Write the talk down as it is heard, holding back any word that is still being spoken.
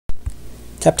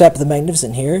Tap Tap the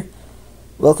Magnificent here.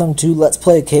 Welcome to Let's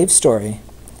Play Cave Story.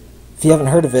 If you haven't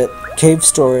heard of it, Cave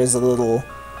Story is a little...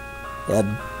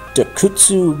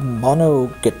 Dokutsu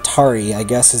Monogatari, I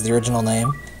guess is the original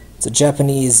name. It's a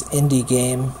Japanese indie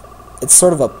game. It's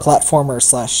sort of a platformer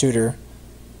slash shooter.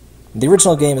 The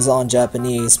original game is all in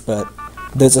Japanese, but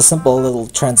there's a simple little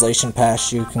translation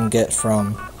patch you can get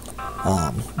from...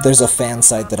 there's a fan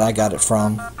site that I got it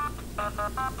from.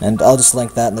 And I'll just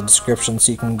link that in the description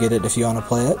so you can get it if you want to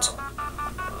play it.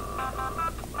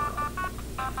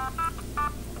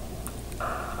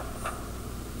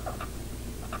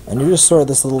 And you're just sort of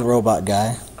this little robot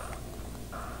guy.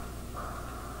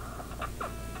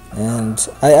 And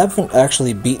I haven't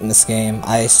actually beaten this game.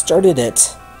 I started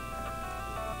it...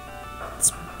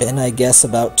 It's been, I guess,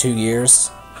 about 2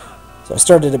 years. So I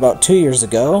started about 2 years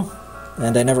ago,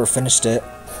 and I never finished it.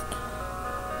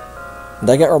 And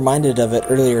I got reminded of it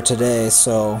earlier today,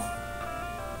 so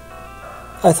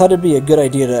I thought it'd be a good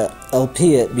idea to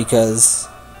LP it because,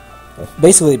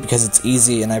 basically because it's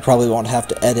easy and I probably won't have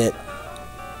to edit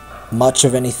much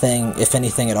of anything, if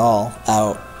anything at all,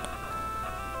 out.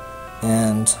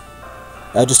 And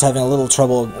I was just having a little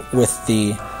trouble with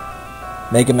the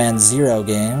Mega Man Zero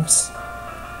games.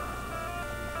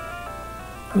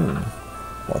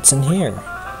 What's in here?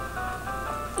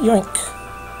 Yoink!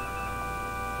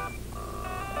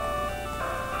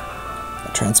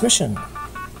 Transmission.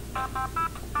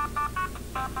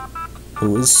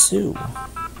 Who is Sue?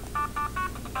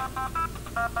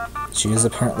 She is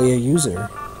apparently a user,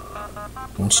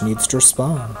 and she needs to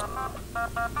respond.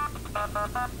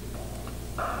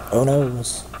 Oh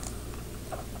noes.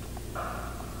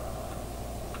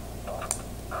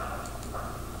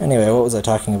 Anyway, what was I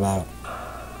talking about?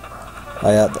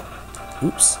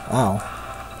 Oops,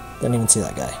 ow. Didn't even see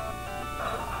that guy.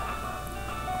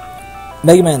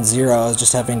 Mega Man Zero, I was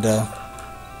just having to...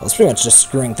 Well, it's pretty much just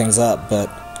screwing things up, but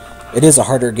it is a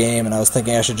harder game, and I was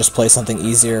thinking I should just play something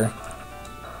easier,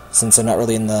 since I'm not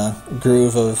really in the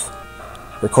groove of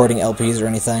recording LPs or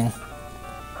anything.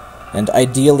 And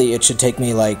ideally, it should take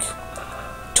me like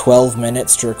 12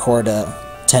 minutes to record a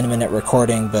 10-minute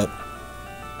recording, but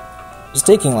it's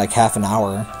taking like half an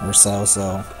hour or so,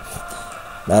 so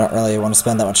I don't really want to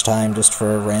spend that much time just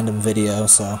for a random video,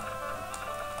 so...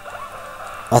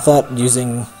 I thought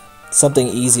using something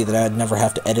easy that I'd never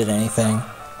have to edit anything,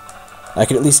 I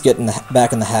could at least get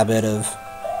back in the habit of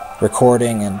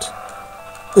recording, and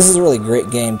this is a really great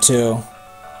game too,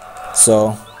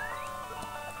 so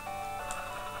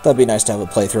that'd be nice to have a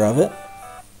playthrough of it.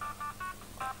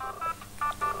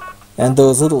 And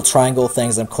those little triangle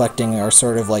things I'm collecting are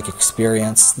sort of like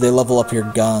experience. They level up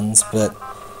your guns, but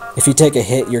if you take a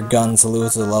hit, your guns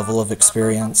lose a level of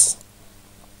experience,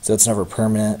 so it's never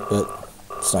permanent, but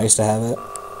it's nice to have it.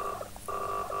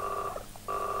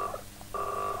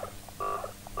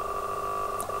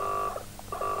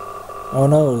 Oh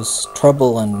noes,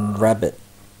 trouble in Rabbit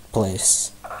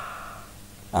Place.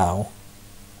 Ow.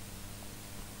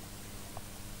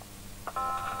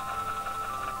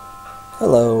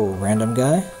 Hello, random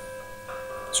guy.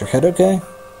 Is your head okay?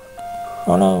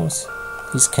 Oh noes,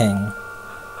 he's king.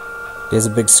 He has a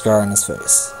big scar on his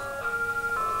face.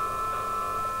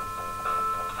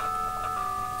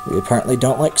 We apparently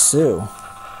don't like Sue.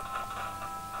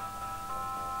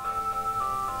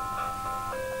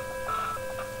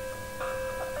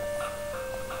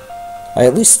 I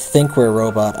at least think we're a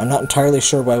robot. I'm not entirely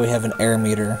sure why we have an air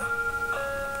meter.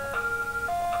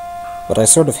 But I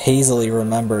sort of hazily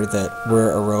remember that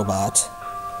we're a robot.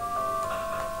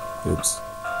 Oops.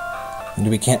 And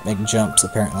we can't make jumps,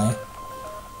 apparently.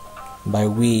 By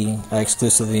we, I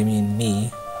exclusively mean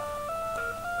me.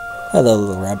 Hello,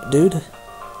 little rabbit dude.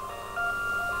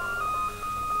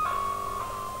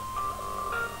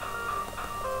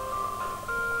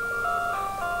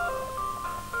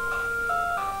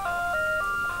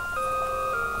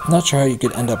 I'm not sure how you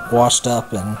could end up washed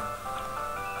up in a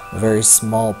very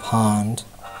small pond.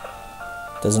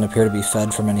 Doesn't appear to be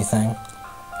fed from anything.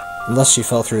 Unless she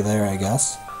fell through there, I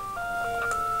guess.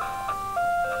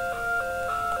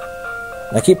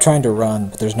 I keep trying to run,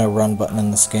 but there's no run button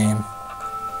in this game.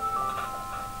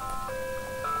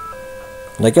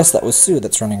 And I guess that was Sue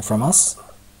that's running from us.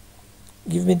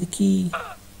 Give me the key.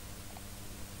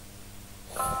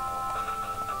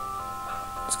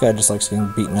 This guy just likes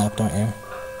getting beaten up, don't you?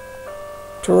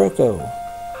 Toroko.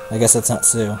 I guess that's not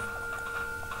Sue.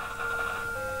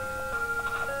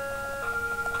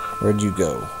 Where'd you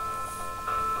go?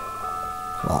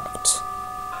 Locked.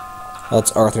 Oh,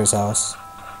 that's Arthur's house.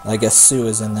 I guess Sue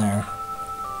is in there.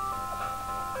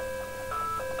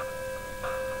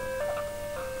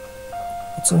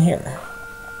 What's in here?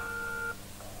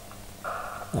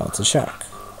 Oh, it's a shack.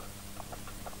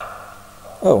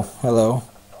 Oh, hello.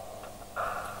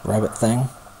 Rabbit thing.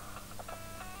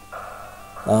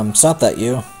 Stop that,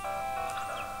 you.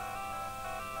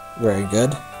 Very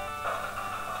good.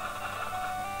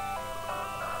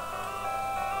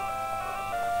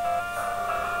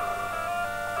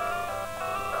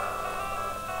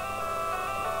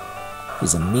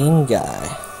 He's a mean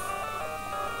guy.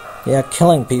 Yeah,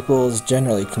 killing people is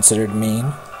generally considered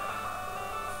mean.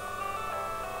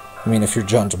 I mean, if you're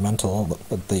judgmental,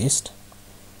 at least.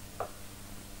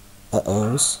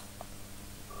 Uh-ohs.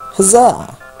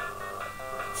 Huzzah!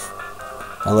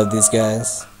 I love these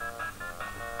guys.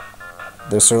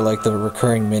 They're sort of like the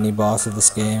recurring mini-boss of this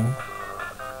game.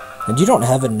 And you don't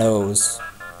have a nose,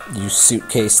 you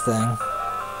suitcase thing.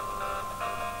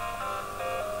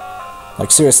 Like,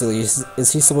 seriously,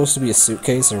 is he supposed to be a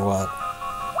suitcase or what?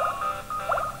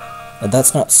 And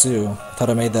that's not Sue. I thought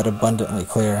I made that abundantly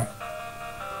clear.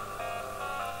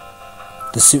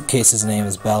 The suitcase's name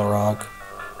is Balrog.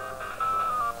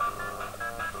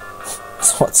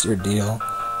 So what's your deal?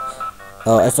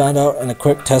 Oh, I found out in a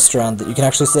quick test round that you can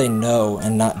actually say no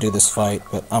and not do this fight,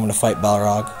 but I'm gonna fight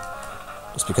Balrog.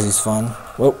 Just because he's fun.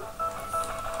 Whoa.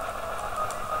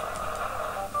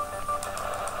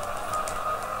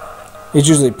 He's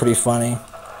usually pretty funny.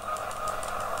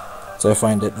 So I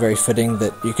find it very fitting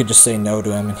that you could just say no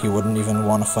to him and he wouldn't even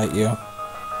want to fight you.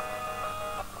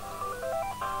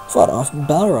 Fought off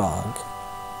Balrog.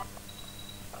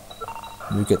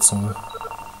 We get some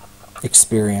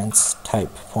experience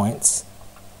type points.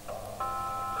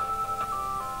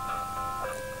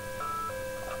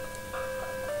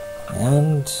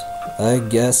 And I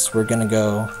guess we're gonna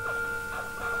go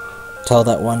tell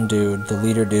that one dude, the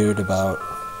leader dude, about,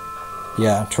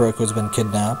 yeah, Toroko's been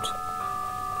kidnapped.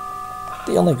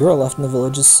 The only girl left in the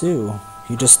village is Sue.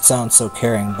 You just sound so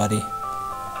caring, buddy.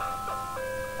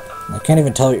 I can't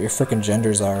even tell what your frickin'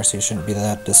 genders are, so you shouldn't be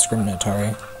that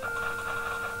discriminatory.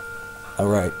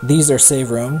 Alright, these are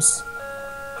save rooms,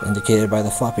 indicated by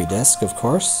the floppy disk, of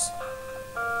course.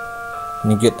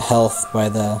 And you get health by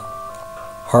the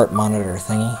heart monitor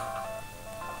thingy.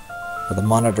 Or the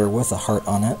monitor with a heart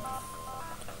on it.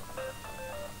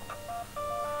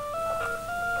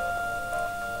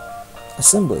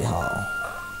 Assembly Hall.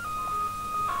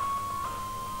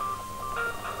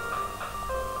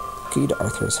 Key to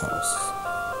Arthur's house.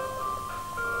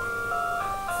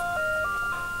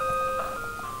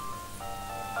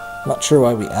 Not sure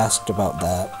why we asked about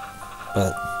that,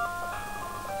 but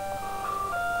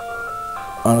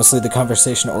honestly the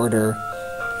conversation order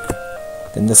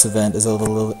in this event is a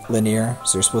little linear,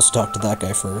 so you're supposed to talk to that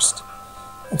guy first.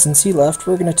 And since he left,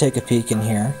 we're going to take a peek in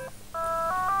here.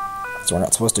 So we're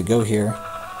not supposed to go here,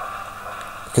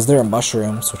 because there are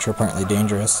mushrooms, which are apparently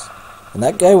dangerous. And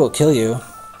that guy will kill you.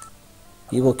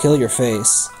 He will kill your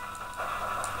face.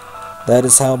 That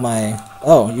is how my...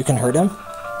 Oh, you can hurt him?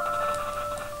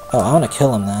 Oh, I want to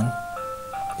kill him then.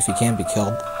 If he can be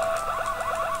killed.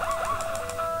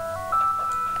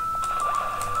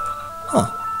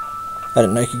 Huh. I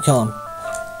didn't know you could kill him.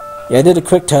 Yeah, I did a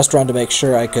quick test run to make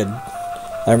sure I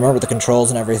remember the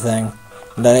controls and everything.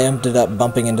 And I ended up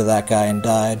bumping into that guy and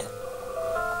died.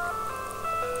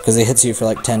 Because he hits you for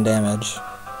like 10 damage.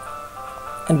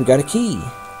 And we got a key.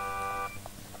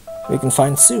 We can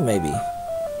find Sue, maybe.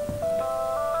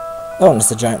 Oh, and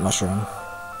it's a giant mushroom.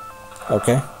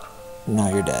 Okay. Now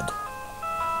you're dead.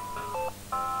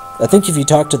 I think if you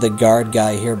talk to the guard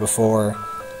guy here before,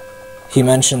 he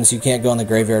mentions you can't go in the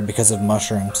graveyard because of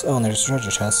mushrooms. Oh, and there's a treasure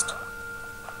chest.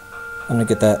 I'm gonna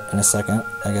get that in a second,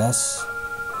 I guess.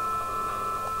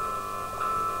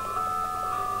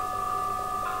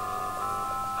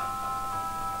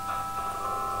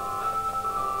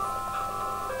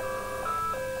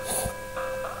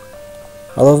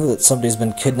 I love that somebody's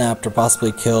been kidnapped or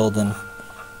possibly killed and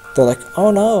they're like,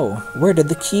 oh no, where did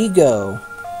the key go?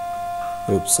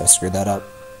 Oops, I screwed that up.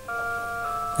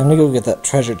 I'm gonna go get that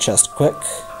treasure chest quick.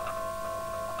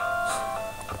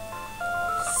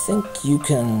 Think you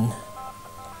can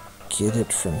get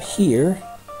it from here?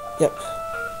 Yep.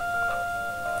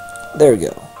 There we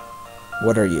go.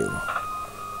 What are you?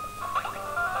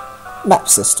 Map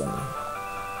system.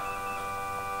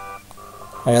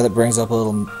 Oh yeah, that brings up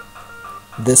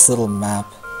this little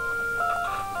map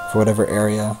for whatever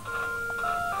area.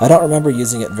 I don't remember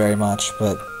using it very much,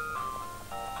 but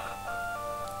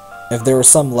if there were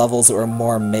some levels that were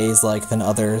more maze-like than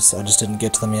others, I just didn't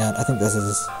get to them yet. I think this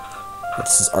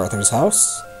is Arthur's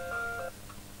house.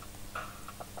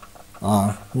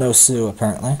 No Sue,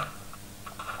 apparently.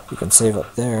 You can save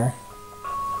up there.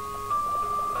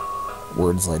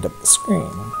 Words light up the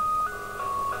screen.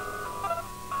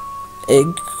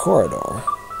 egg corridor.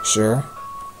 Sure.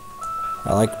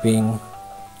 I like being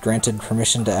granted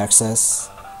permission to access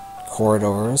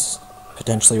corridors,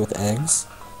 potentially with eggs.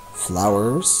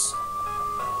 Flowers.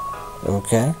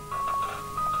 Okay.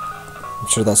 I'm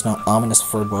sure that's not ominous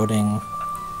foreboding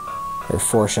or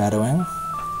foreshadowing.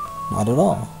 Not at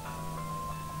all.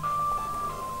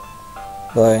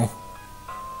 But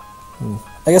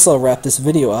I guess I'll wrap this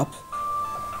video up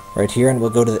right here, and we'll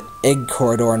go to the egg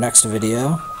corridor next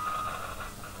video.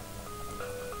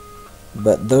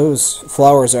 But those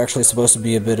flowers are actually supposed to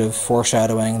be a bit of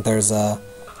foreshadowing. There's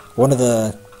one of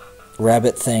the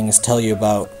rabbit things tell you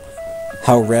about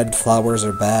how red flowers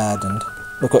are bad, and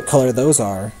look what color those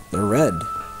are. They're red.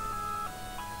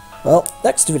 Well,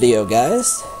 next video,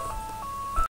 guys.